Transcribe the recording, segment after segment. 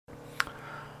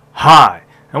Hi,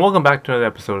 and welcome back to another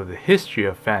episode of the History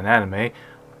of Fan Anime.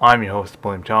 I'm your host,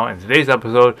 Chow, and today's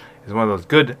episode is one of those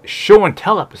good show and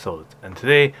tell episodes. And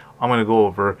today, I'm going to go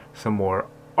over some more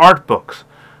art books.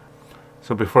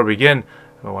 So before we begin,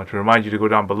 I want to remind you to go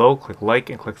down below, click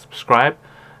like, and click subscribe.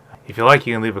 If you like,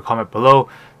 you can leave a comment below.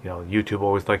 You know, YouTube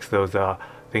always likes those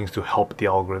things to help the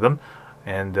algorithm.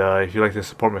 And if you'd like to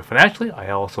support me financially, I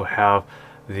also have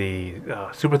the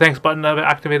super thanks button I've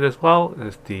activated as well.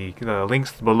 There's the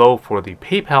links below for the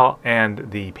PayPal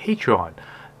and the Patreon.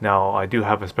 Now, I do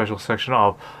have a special section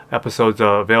of episodes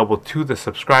available to the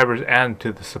subscribers and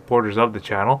to the supporters of the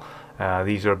channel.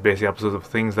 These are basically episodes of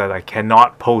things that I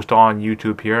cannot post on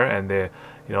YouTube here, and they,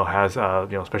 has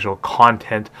special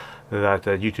content that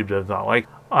YouTube does not like.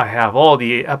 I have all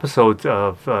the episodes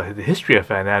of the History of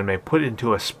Fan Anime put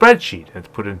into a spreadsheet. It's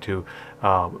put into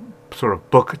sort of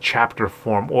book chapter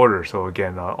form order. So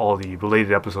again, all the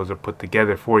related episodes are put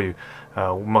together for you,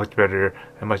 much better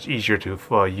and much easier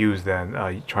to use than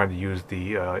trying to use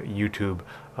the YouTube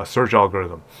search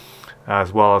algorithm.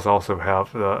 As well as also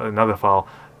have another file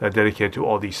dedicated to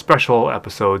all the special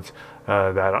episodes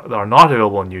that are not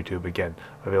available on YouTube, again,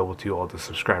 available to all the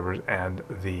subscribers and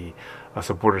the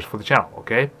supporters for the channel,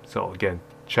 okay? So again,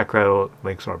 check that out,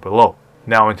 links are below.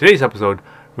 Now in today's episode,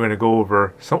 we're going to go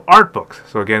over some art books.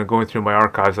 So again, going through my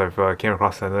archives, I've came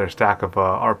across another stack of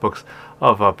art books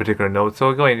of particular notes. So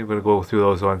again, we're going to go through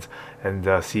those ones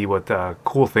and see what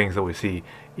cool things that we see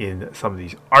in some of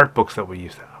these art books that we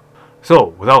used to have. So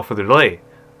without further delay,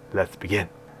 let's begin.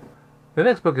 The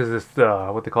next book is this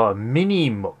what they call a mini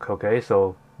mook. Okay,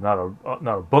 so not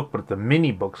a book, but it's a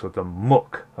mini book, so it's a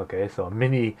mook. Okay, so a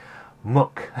mini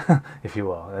mook, if you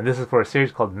will. And this is for a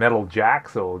series called Metal Jack.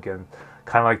 So again,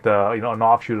 kind of like the an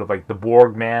offshoot of like the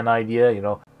Borg Man idea.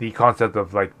 The concept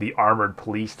of like the armored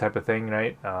police type of thing,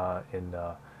 right? In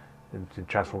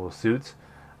transformable suits.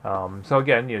 So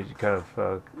again, you kind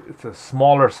of it's a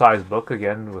smaller size book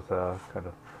again with a kind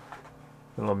of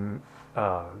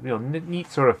little neat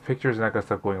sort of pictures and that kind of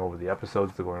stuff going over the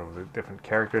episodes, going over the different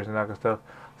characters and that kind of stuff.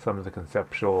 Some of the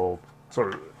conceptual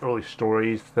sort of early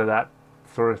stories to that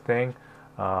sort of thing,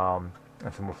 and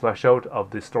some more flesh out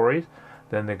of the stories.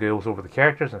 Then it goes over the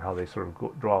characters and how they sort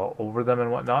of draw over them and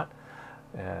whatnot,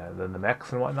 and then the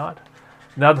mechs and whatnot.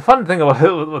 Now the fun thing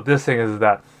about this thing is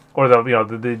that, or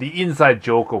the inside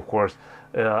joke, of course,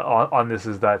 on this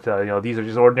is that these are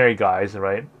just ordinary guys,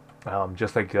 right?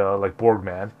 Just like Borg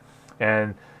Man,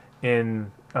 and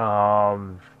in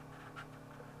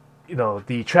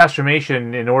the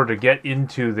transformation in order to get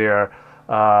into their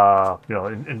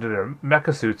into their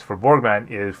mecha suits for Borgman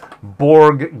is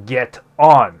Borg get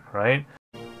on, right?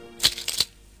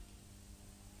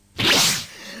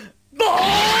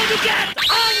 Borg get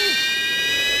on!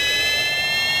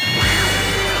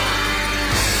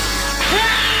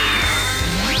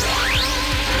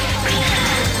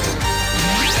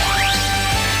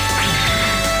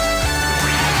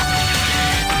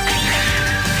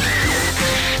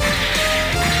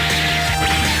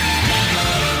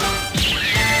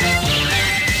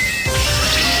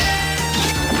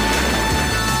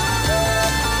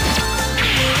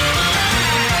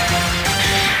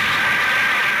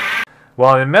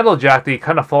 Well, in Metal Jack, they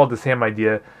kind of follow the same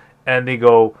idea, and they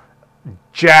go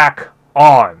Jack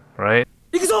on, right?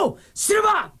 Ikuzo!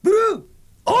 Silver! Blue!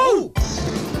 Oh!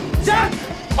 Jack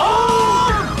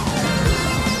on!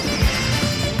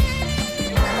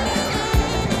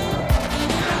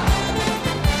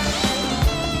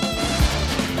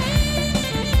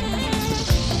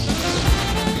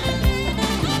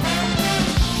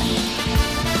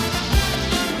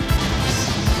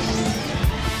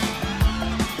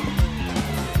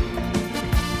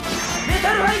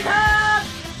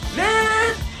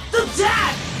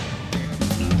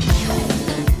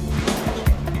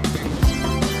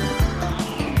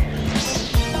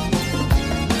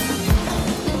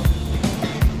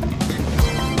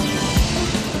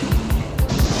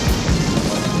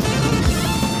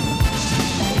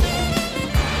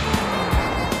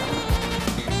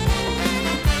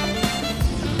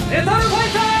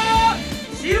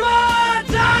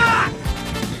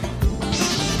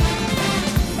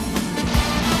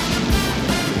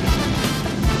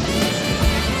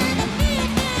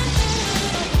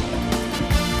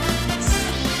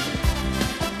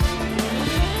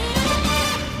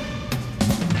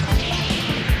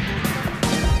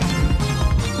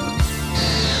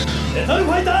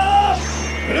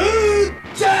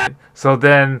 So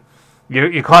then,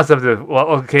 your concept of, well,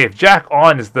 okay, if Jack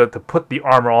on is to put the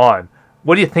armor on,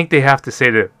 what do you think they have to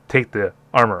say to take the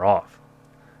armor off?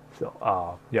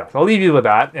 So, yeah, so I'll leave you with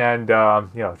that, and,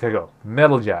 take a go.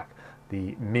 Metal Jack,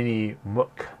 the mini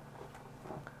mook.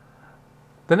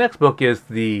 the next book is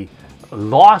the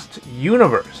Lost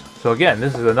Universe. So again,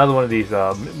 this is another one of these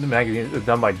magazines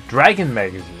done by Dragon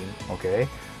Magazine. Okay,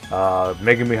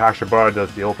 Megumi Hashibara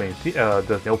does the opening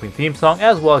theme song,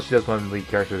 as well as she does one of the lead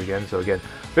characters again. So again,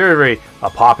 very very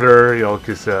popular.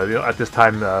 Because at this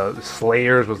time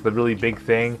Slayers was the really big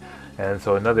thing, and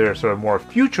so another sort of more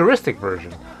futuristic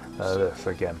version of this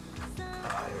again. Here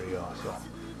we go.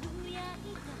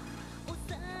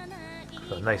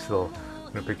 So a nice little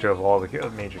picture of all the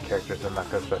major characters and that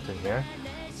kind of stuff in here.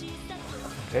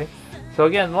 Okay, so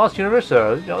again, Lost Universe,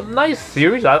 nice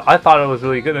series. I thought it was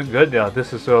really good.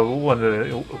 This is one of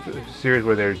the series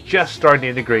where they're just starting to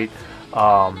integrate,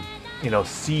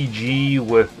 CG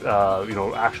with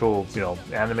actual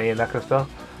anime and that kind of stuff.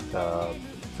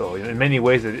 So in many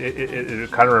ways, it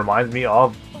kind of reminds me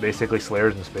of basically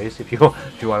Slayers in Space, if you want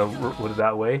to put it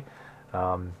that way.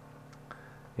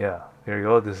 Yeah. There you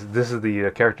go. This is the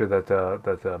character that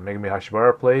Megumi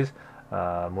Hashibara plays,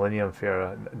 Millennium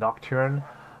Fair Nocturne,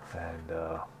 and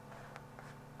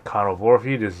Kano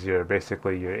Vorfi. This is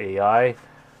basically your AI,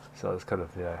 so it's kind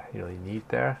of really neat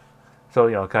there. So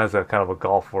kind of a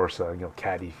Golf Force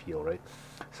caddy feel, right?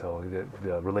 So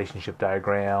the relationship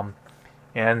diagram,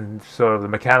 and sort of the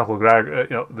mechanical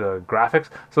the graphics.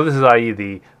 So this is i.e.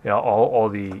 the all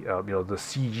the the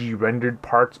CG rendered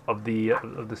parts of the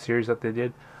series that they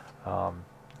did.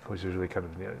 Which is really kind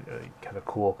of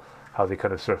cool how they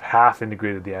kind of sort of half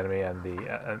integrated the anime and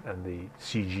the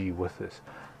CG with this.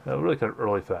 Really kind of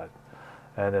early for that.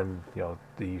 And then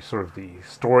the sort of the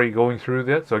story going through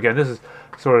that. So again, this is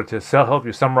sort of to help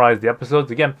you summarize the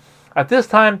episodes. Again, at this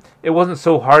time it wasn't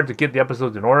so hard to get the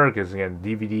episodes in order because again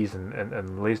DVDs and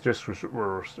laserdiscs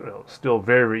were still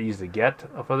very very easy to get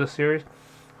for this series,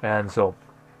 and so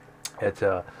it's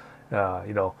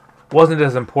wasn't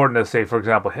as important as, say, for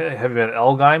example, Heavy Metal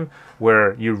Elgime,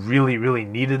 where you really, really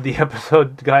needed the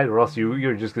episode guide, or else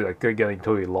you're just getting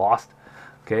totally lost.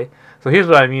 Okay, so here's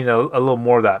what I mean: a little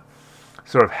more of that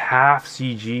sort of half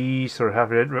CG, sort of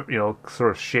half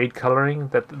sort of shade coloring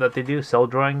that they do, cell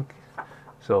drawing.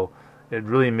 So it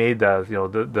really made that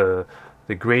the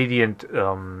gradient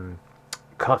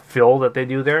cut fill that they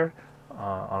do there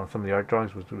on some of the art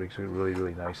drawings was really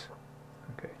really nice.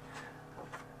 Okay.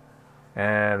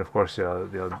 And of course,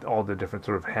 all the different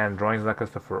sort of hand drawings and that kind of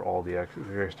stuff for all the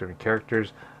various different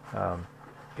characters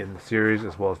in the series,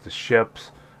 as well as the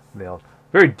ships.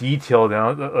 Very detailed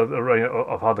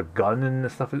of how the gun and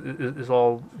stuff is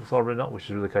all written out, which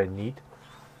is really kind of neat.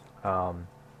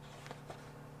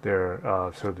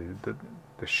 So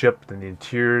the ship, and the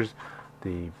interiors,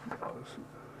 the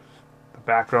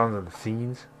backgrounds and the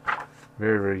scenes,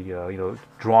 very very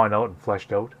drawn out and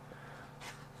fleshed out.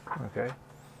 Okay.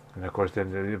 And of course,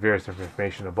 then the various different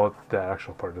information about the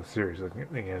actual part of the series,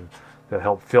 again, that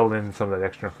help fill in some of that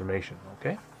extra information.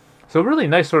 Okay, so really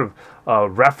nice sort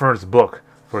of reference book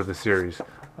for the series,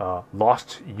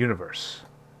 Lost Universe.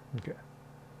 Okay.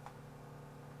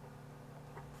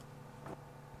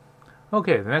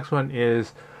 Okay, the next one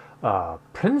is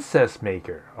Princess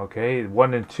Maker. Okay,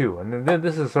 1 and 2, and then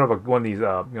this is sort of one of these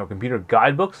computer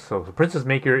guidebooks. So Princess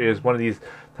Maker is one of these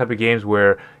type of games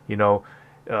where you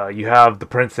have the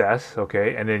princess,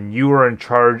 okay, and then you are in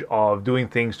charge of doing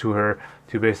things to her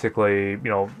to basically,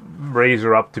 raise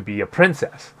her up to be a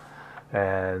princess.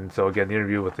 And so again, the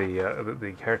interview with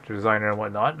the character designer and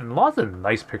whatnot, and lots of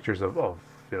nice pictures of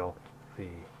the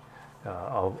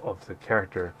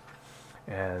character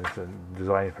and some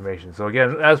design information. So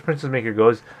again, as Princess Maker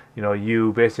goes,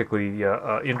 you basically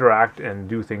interact and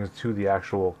do things to the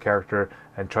actual character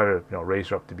and try to raise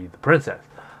her up to be the princess.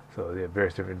 So they have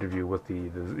various different interview with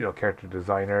the character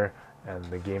designer and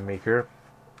the game maker,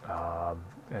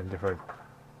 and different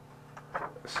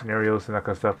scenarios and that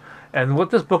kind of stuff. And what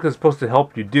this book is supposed to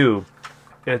help you do,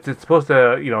 it's supposed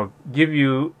to give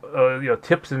you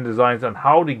tips and designs on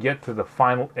how to get to the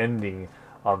final ending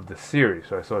of the series.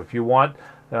 Right? So if you want,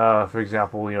 for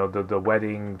example, the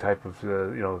wedding type of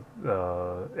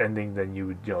ending, then you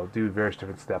would do various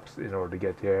different steps in order to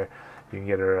get there. You can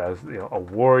get her as a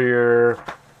warrior.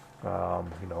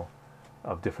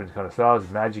 Of different kind of styles,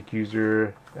 magic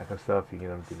user, that kind of stuff. You can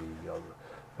get them to be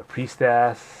the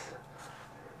priestess,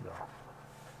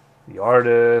 the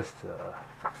artist,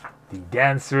 the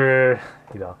dancer,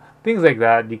 things like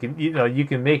that. You can you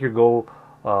can make her go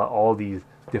all these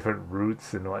different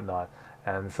routes and whatnot.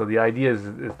 And so the idea is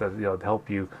that to help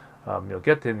you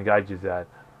get to and guide you that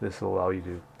this will allow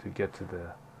you to get to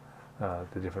the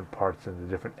different parts and the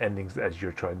different endings as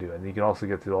you're trying to do. And you can also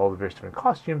get to all the various different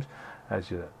costumes as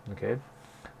you do that. Okay,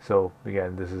 so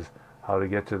again, this is how to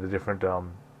get to the different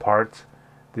parts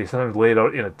they sometimes lay it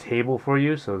out in a table for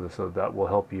you, so that will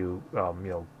help you,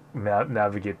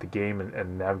 navigate the game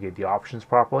and navigate the options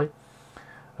properly.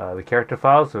 The character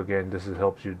files. So again, this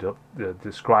helps you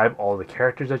describe all the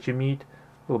characters that you meet.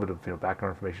 A little bit of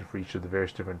background information for each of the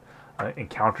various different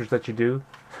encounters that you do.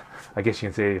 I guess you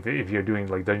can say if you're doing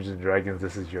like Dungeons and Dragons,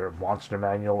 this is your monster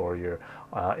manual or your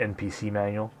NPC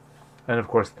manual, and of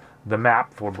course the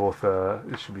map for both.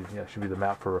 It should be the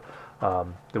map for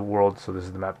the world. So this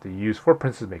is the map that you use for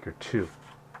Princess Maker 2.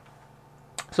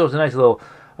 So it's a nice little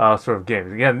sort of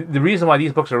game. Again, the reason why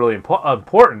these books are really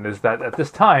important is that at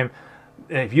this time,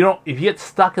 if you get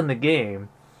stuck in the game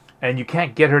and you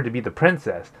can't get her to be the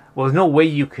princess, well, there's no way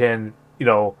you can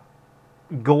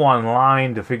go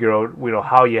online to figure out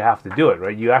how you have to do it,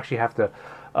 right? You actually have to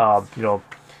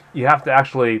you have to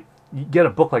actually get a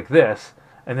book like this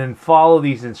and then follow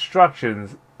these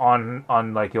instructions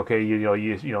on like, okay,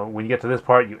 when you get to this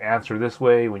part, you answer this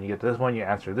way. When you get to this one, you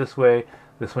answer this way.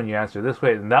 This one you answer this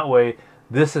way, and that way,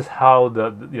 this is how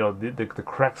the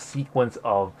correct sequence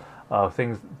of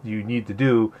things you need to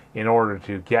do in order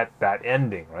to get that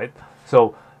ending, right?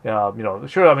 So,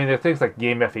 sure, I mean, there are things like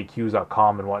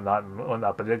GameFAQs.com and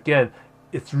whatnot, but again,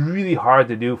 it's really hard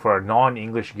to do for a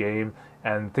non-English game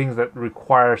and things that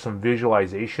require some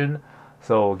visualization.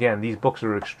 So again, these books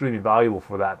are extremely valuable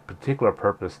for that particular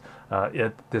purpose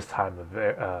at this time of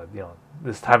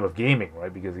gaming,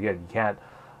 right? Because again, you can't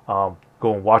go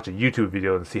and watch a YouTube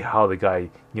video and see how the guy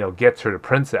gets her to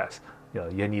princess.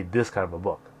 You need this kind of a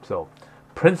book. So,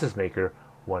 Princess Maker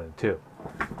 1 and 2.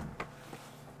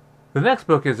 The next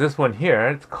book is this one here.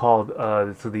 It's called the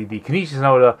Kenichi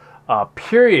Sonoda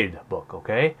period book.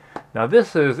 Okay, now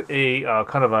this is a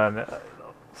kind of a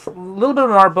little bit of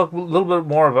an art book, a little bit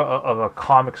more of a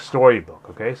comic story book.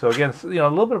 Okay, so again, a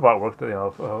little bit of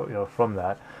artwork from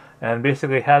that, and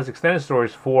basically has extended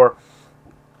stories for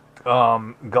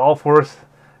golf horse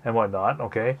and whatnot.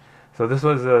 Okay, so this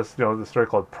was the story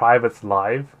called Private's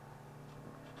Live.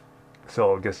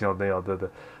 So I guess the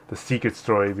secret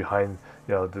story behind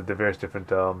the various different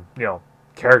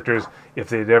characters, if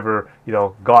they'd ever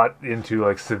got into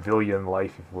like civilian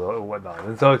life, if you will, or whatnot.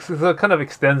 And so it kind of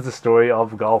extends the story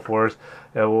of golf horse.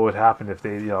 What would happen if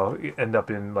they end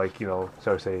up in like normal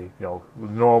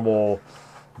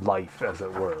life, as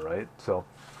it were, right? So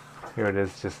here it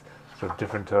is, just sort of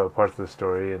different parts of the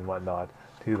story and whatnot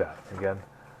to that again.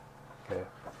 Okay.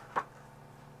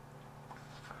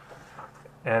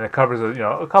 And it covers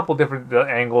a couple different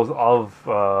angles of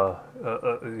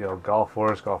Golf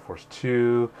Force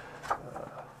 2,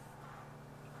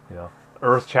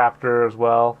 Earth chapter as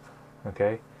well.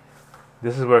 Okay,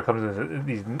 this is where it comes into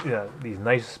these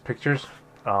nice pictures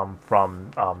from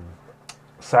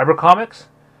Cyber Comics.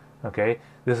 Okay,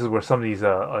 this is where some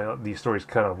of these stories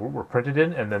kind of were printed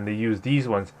in, and then they use these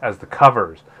ones as the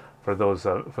covers for those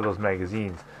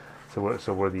magazines. So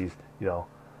where these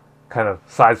kind of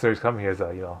side stories come. Here's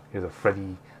a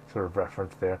Freddy sort of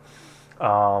reference there,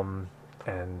 and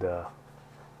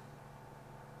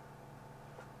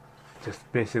just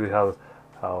basically how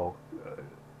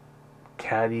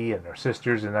Caddy and her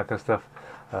sisters and that kind of stuff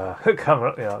come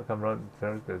around.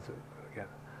 Again,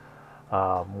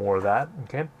 more of that.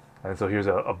 Okay, and so here's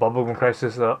a Bubblegum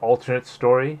Crisis alternate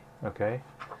story. Okay.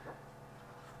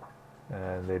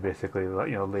 And they basically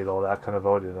laid all that kind of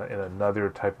out in another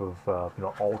type of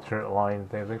alternate line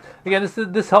thing. Again,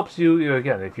 this helps you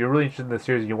again if you're really interested in the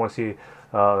series and you want to see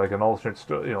like an alternate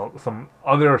story, some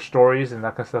other stories and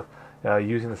that kind of stuff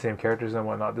using the same characters and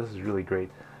whatnot. This is really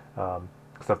great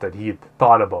stuff that he had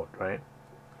thought about, right?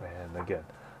 And again,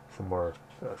 some more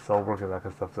cell work and that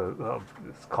kind of stuff,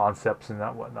 concepts and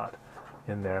that whatnot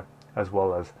in there, as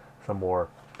well as some more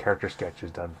character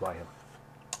sketches done by him.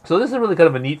 So this is really kind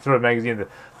of a neat sort of magazine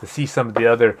to see some of the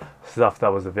other stuff that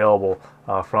was available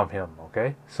from him.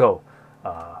 Okay, so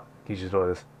you just know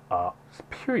this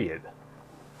period.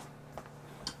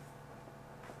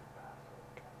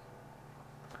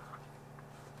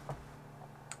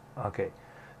 Okay,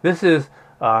 this is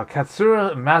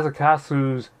Katsura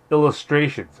Masakazu's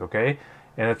illustrations. Okay,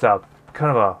 and it's a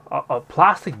kind of a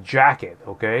plastic jacket.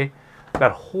 Okay,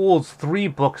 that holds 3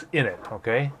 books in it.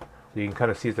 Okay. So you can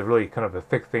kind of see it's a really kind of a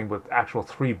thick thing with actual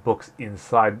 3 books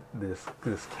inside this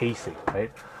casing, right?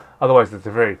 Otherwise, it's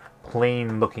a very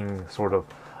plain looking sort of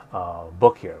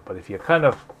book here. But if you kind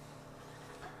of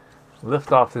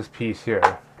lift off this piece here,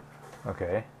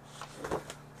 okay,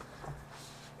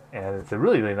 and it's a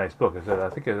really, really nice book. I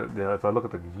think if I look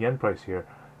at the yen price here,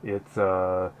 it's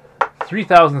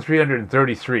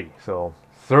 3,333. So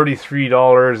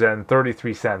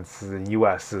 $33.33 in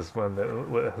US is when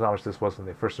how much this was when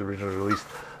they first originally released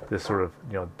this sort of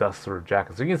dust sort of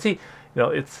jacket. So you can see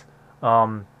it's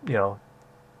a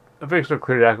very sort of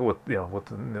clear jacket with with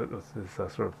this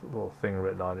sort of little thing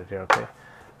written on it here. Okay,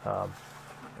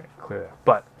 clear that.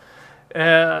 But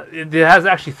it has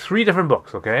actually 3 different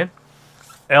books. Okay,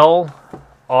 L,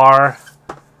 R,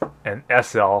 and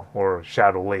SL, or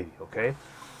Shadow Lady. Okay.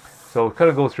 So we'll kind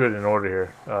of go through it in order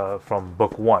here from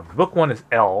book 1. Book 1 is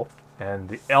L, and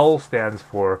the L stands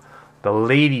for the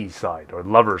lady side, or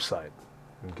lover side.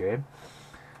 Okay?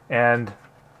 And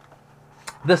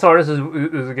this artist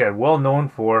is again, well known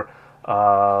for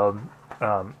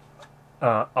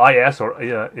IS, or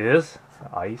is,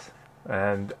 ICE,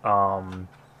 and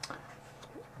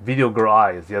Video Girl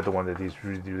Eye is the other one that he's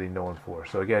really known for.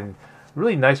 So again,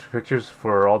 really nice pictures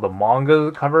for all the manga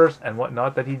covers and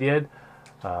whatnot that he did.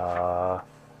 The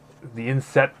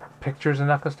inset pictures and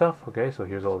that kind of stuff. Okay, so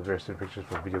here's all the various pictures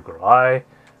for Video Girl Eye,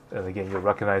 and again you'll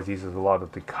recognize these as a lot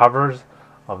of the covers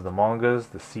of the mangas,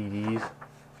 the CDs,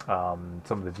 some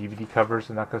of the DVD covers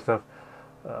and that kind of stuff,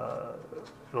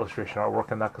 illustration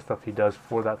artwork and that kind of stuff he does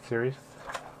for that series.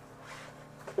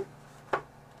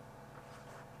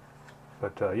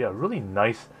 But yeah, really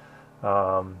nice,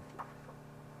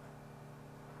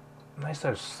 nice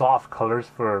soft colors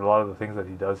for a lot of the things that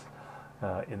he does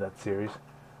in that series.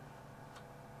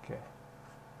 Okay,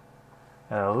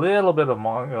 and a little bit of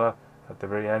manga at the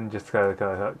very end, just kind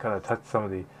of touch some of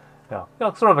the,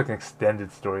 sort of like an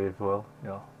extended story, if you will.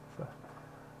 So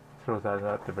throws that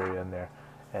at the very end there,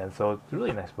 and so it's a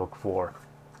really nice book for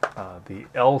the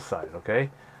L side. Okay,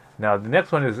 now the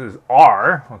next one is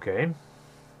R. Okay,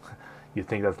 you'd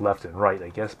think that's left and right, I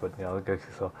guess, but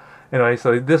so anyway,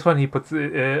 so this one he puts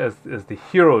it as the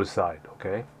hero side.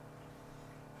 Okay.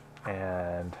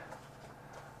 And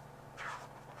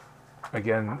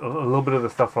again, a little bit of the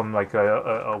stuff from like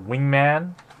a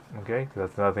Wingman, okay, because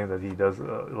that's another thing that he does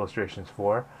illustrations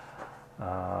for,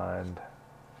 and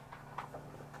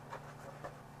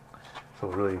so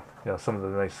really, some of the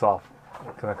nice soft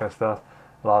kind of stuff,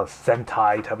 a lot of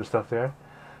Sentai type of stuff there.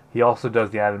 He also does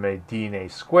the anime DNA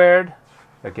Squared.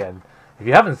 Again, if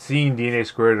you haven't seen DNA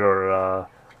Squared or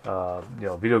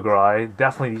Video Girl Eye,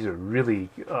 definitely these are really,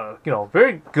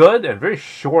 very good and very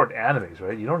short animes,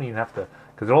 right? You don't even have to,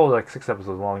 because they're all like 6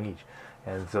 episodes long each,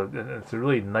 and so it's a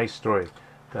really nice story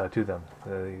to them.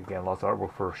 Again, lots of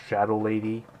artwork for Shadow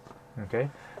Lady.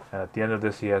 Okay, and at the end of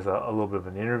this, he has a little bit of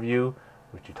an interview,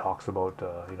 which he talks about,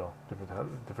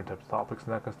 different types of topics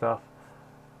and that kind of stuff,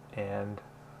 and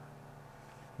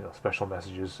special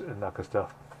messages and that kind of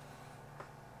stuff.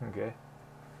 Okay,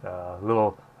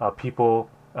 little people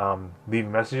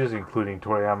leaving messages, including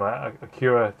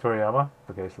Akira Toriyama.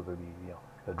 Okay, so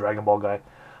the Dragon Ball guy.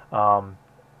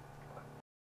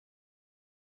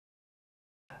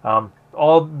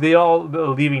 All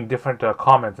leaving different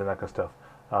comments and that kind of stuff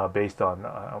based on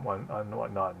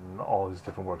whatnot and all his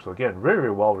different work. So again, very,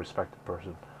 very well respected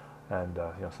person, and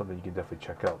something you can definitely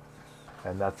check out.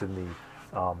 And that's in the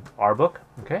R book.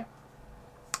 Okay,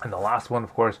 and the last one,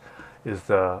 of course, is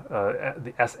the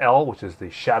SL, which is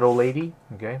the Shadow Lady.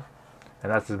 Okay,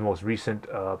 and that's his most recent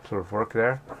sort of work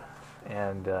there.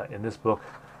 And in this book,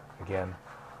 again,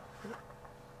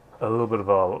 a little bit of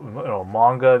a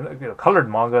manga, colored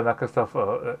manga and that kind of stuff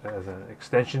as an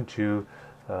extension to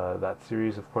that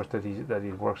series, of course, that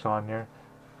he works on here.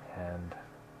 And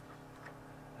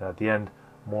at the end,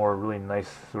 more really nice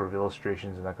sort of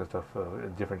illustrations and that kind of stuff,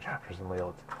 in different chapters and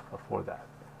layouts for that.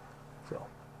 So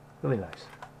really nice.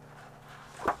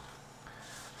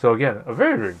 So again, a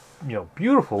very, very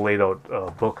beautiful laid out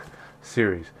book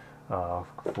series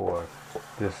for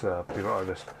this particular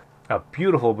artist. A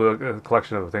beautiful book,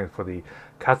 collection of things for the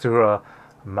Katsura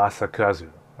Masakazu.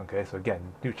 Okay, so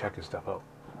again, do check his stuff out.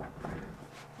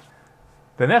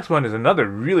 The next one is another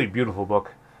really beautiful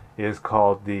book. Is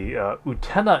called the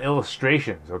Utena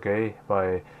Illustrations. Okay,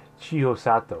 by Chiho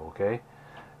Sato. Okay,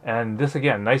 and this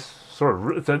again, nice sort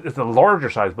of. It's a larger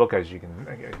size book, as you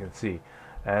can see,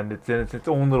 and it's in its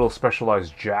own little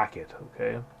specialized jacket.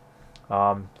 Okay.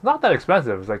 It's not that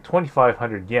expensive. It's like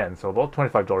 2,500 yen, so about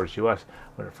 $25 US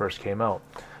when it first came out.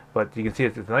 But you can see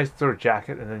it's a nice sort of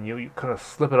jacket, and then you kind of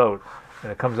slip it out,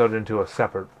 and it comes out into a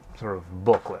separate sort of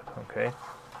booklet. Okay,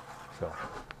 so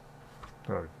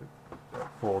sort of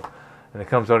fold, and it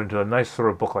comes out into a nice sort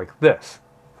of book like this.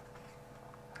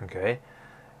 Okay,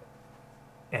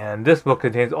 and this book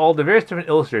contains all the various different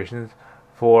illustrations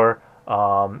for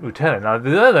Utena. Now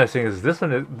the other nice thing is this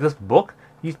book.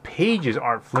 These pages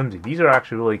aren't flimsy. These are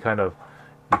actually really kind of,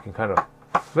 you can kind of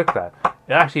flick that.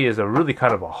 It actually is a really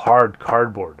kind of a hard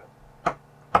cardboard,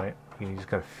 right? can just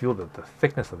kind of feel the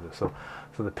thickness of this. So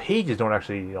the pages don't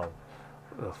actually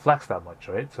flex that much,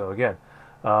 right? So again,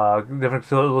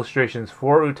 different illustrations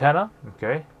for Utena.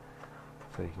 Okay,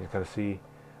 so you can kind of see.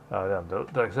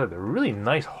 Like I said, they're really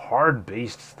nice,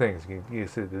 hard-based things. You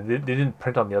see, they didn't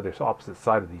print on the other opposite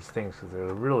side of these things because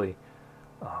they're really,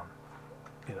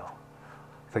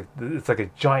 it's like a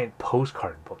giant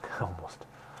postcard book almost.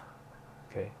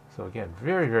 Okay, so again,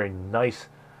 very, very nice,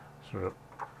 sort of,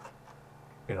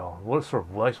 what sort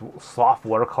of nice soft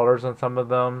watercolors on some of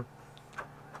them.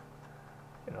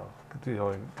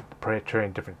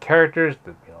 Portraying different characters.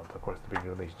 Of course, the big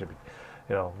relationship,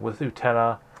 with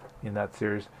Utena in that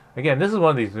series. Again, this is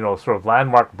one of these, sort of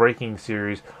landmark breaking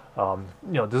series,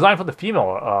 designed for the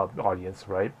female audience,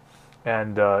 right?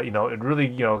 And it really,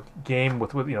 came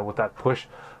with that push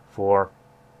for,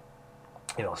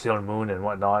 Sailor Moon and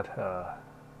whatnot.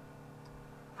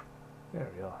 There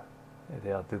we go.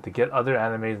 To get other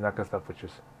animes and that kind of stuff, which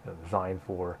is designed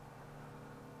for.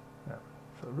 Yeah,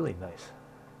 so really nice.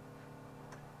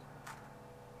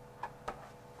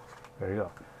 There you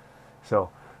go. So,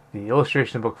 the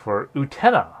illustration book for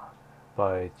Utena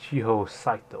by Chiho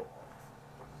Saito.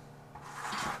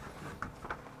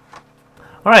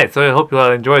 Alright, so I hope you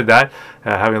enjoyed that,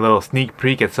 having a little sneak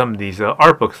peek at some of these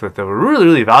art books that were really,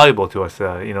 really valuable to us,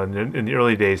 in the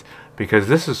early days, because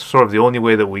this is sort of the only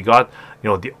way that we got,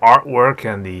 the artwork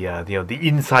and the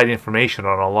inside information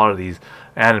on a lot of these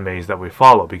animes that we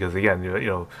follow, because again,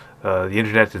 the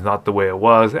internet is not the way it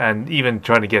was, and even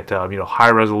trying to get,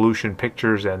 high resolution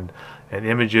pictures and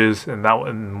images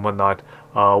and whatnot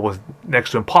was next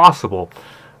to impossible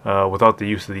without the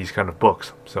use of these kind of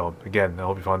books. So again, I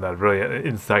hope you found that really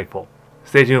insightful.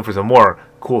 Stay tuned for some more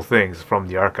cool things from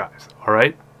the archives.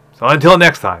 Alright? So until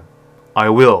next time, I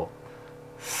will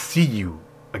see you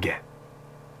again.